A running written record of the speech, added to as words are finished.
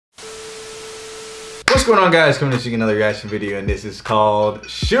What's going on, guys? Coming to see another reaction video, and this is called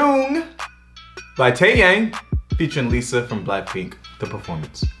Shoong by Taeyang featuring Lisa from BLACKPINK, the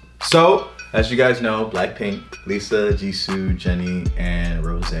performance. So, as you guys know, BLACKPINK, Lisa, Jisoo, Jennie, and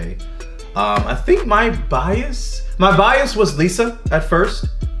Rose. I think my bias was Lisa at first,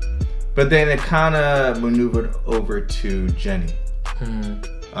 but then it kind of maneuvered over to Jennie.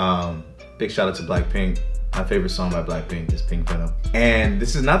 Big shout out to BLACKPINK. My favorite song by BLACKPINK is Pink Venom. And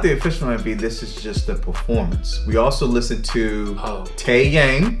this is not the official MV, this is just the performance. We also listened to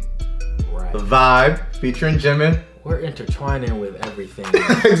Taeyang, The Vibe, featuring Jimin. We're intertwining with everything.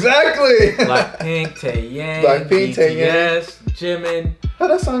 Exactly! BLACKPINK, Taeyang, BTS, Jimin.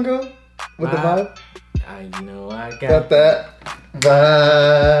 How'd that song go? With the vibe? I know I got that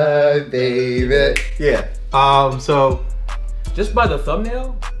vibe, baby. Yeah. So just by the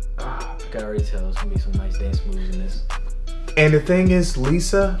thumbnail, I can already tell there's gonna be some nice dance moves in this. And the thing is,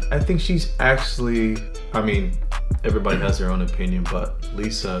 Lisa, I think she's actually, I mean, everybody has their own opinion, but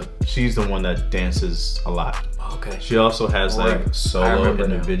Lisa, she's the one that dances a lot. Okay. She also has like solo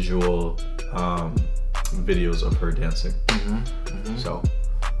individual videos of her dancing. So,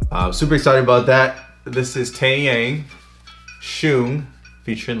 super excited about that. This is Taeyang, Shoong,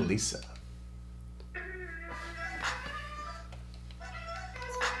 featuring Lisa.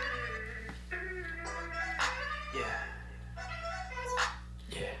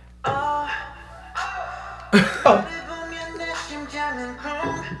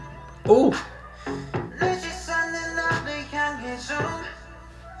 Ooh.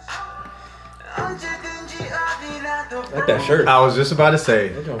 Like that shirt. I was just about to say.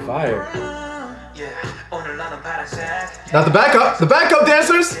 It's on fire. Not the backup. The backup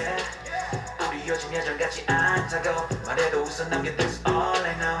dancers.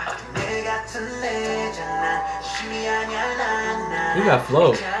 You got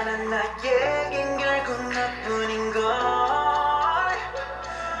flow.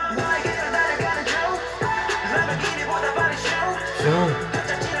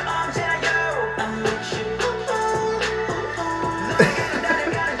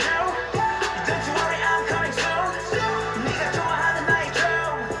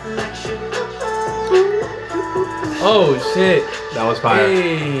 Oh shit. That was fire.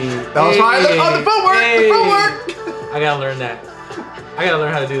 Hey, that was fire. Oh, the footwork! Hey. The footwork! I gotta learn that. I gotta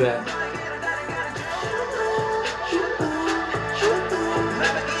learn how to do that.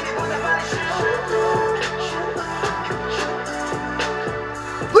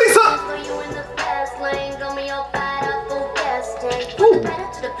 Lisa!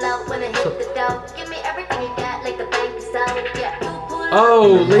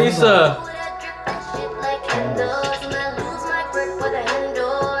 Oh, Lisa!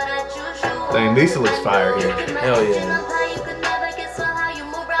 Dang, Lisa looks fire here. Hell yeah.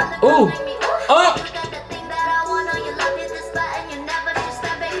 Ooh! Oh!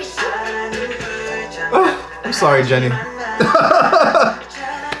 I'm sorry, Jennie.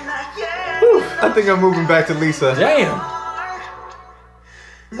 I think I'm moving back to Lisa. Damn!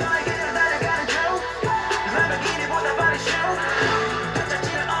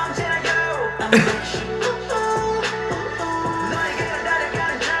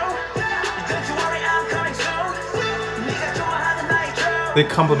 They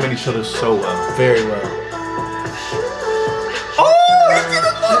complement each other so well. Very well.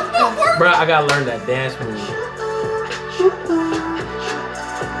 Oh! Bro, I gotta learn that dance move.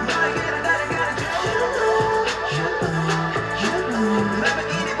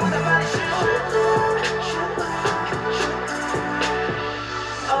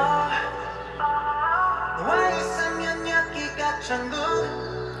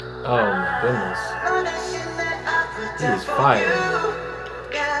 Oh my goodness. He's fire.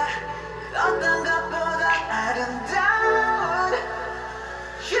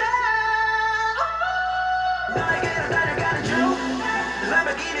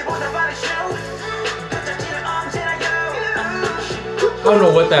 I don't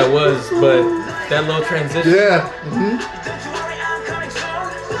know what that was, but that little transition. Yeah.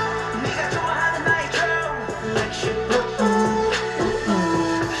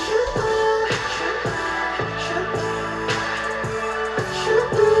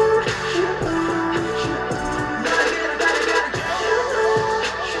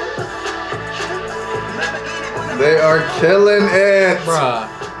 They are killing it. Bruh.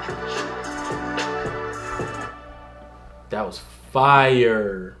 That was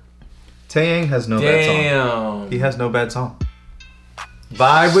fire. Taeyang has no bad song. He has no bad song.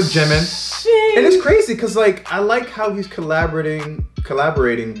 Vibe with Jimin. Shit. And it's crazy because like I like how he's collaborating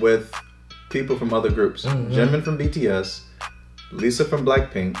with people from other groups. Jimin from BTS, Lisa from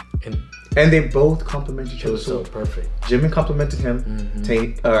BLACKPINK, and And they both complimented each It other. was so perfect. Jimin complimented him.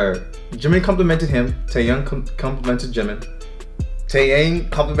 Jimin complimented him. Taeyang complimented Jimin. Taeyang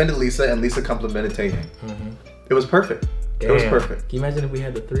complimented Lisa, and Lisa complimented Taeyang. It was perfect. Damn. It was perfect. Can you imagine if we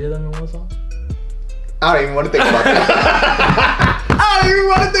had the 3 of them in one song? I don't even want to think about that. I don't even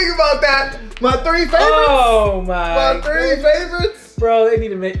want to think about that. My 3 favorites. Oh my! 3 favorites. Bro, they need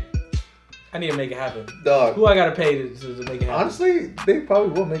to make. I need to make it happen. Dog. Who I gotta pay to make it happen? Honestly, they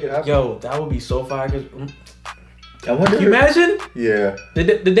probably will make it happen. Yo, that would be so fire. I wonder. Can you imagine? Yeah.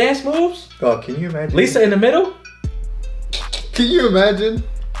 The dance moves? Oh, can you imagine? Lisa in the middle? Can you imagine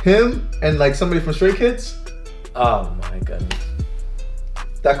him and like somebody from Stray Kids? Oh my goodness.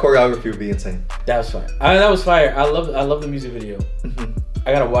 That choreography would be insane. That was fire. That was fire. I love the music video.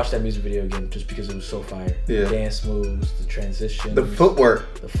 I gotta watch that music video again just because it was so fire. Yeah. The dance moves, the transition, the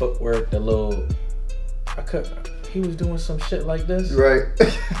footwork, the little. He was doing some shit like this. Right.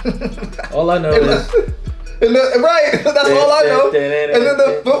 All I know is. Right. That's all I know. And then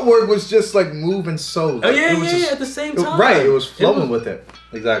the footwork was just like moving so. Like, oh yeah, it was just, at the same time. Right. It was flowing with it.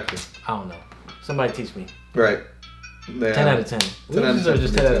 Exactly. I don't know. Somebody teach me. Right. Yeah. 10 out of 10. 10 out of 10.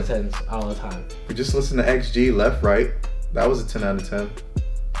 Just 10 out of 10s all the time. We just listened to XG left, right. That was a 10 out of 10.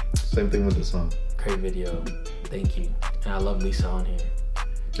 Same thing with the song. Great video. Thank you. And I love Lisa on here.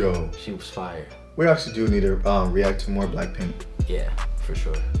 Yo. She was fire. We actually do need to react to more BLACKPINK. Yeah, for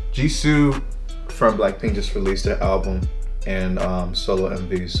sure. Jisoo from BLACKPINK just released their album and solo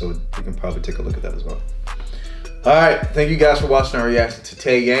MV, so we can probably take a look at that as well. Alright, thank you guys for watching our reaction to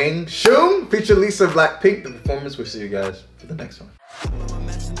Taeyang Shoong feature Lisa BLACKPINK. The performance. We'll see you guys for the next one. I'm on my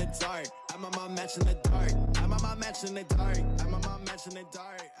match in the dark. I'm on my match in the dark. I'm on my match in the dark. I'm on my match in the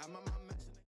dark. I'm on my match.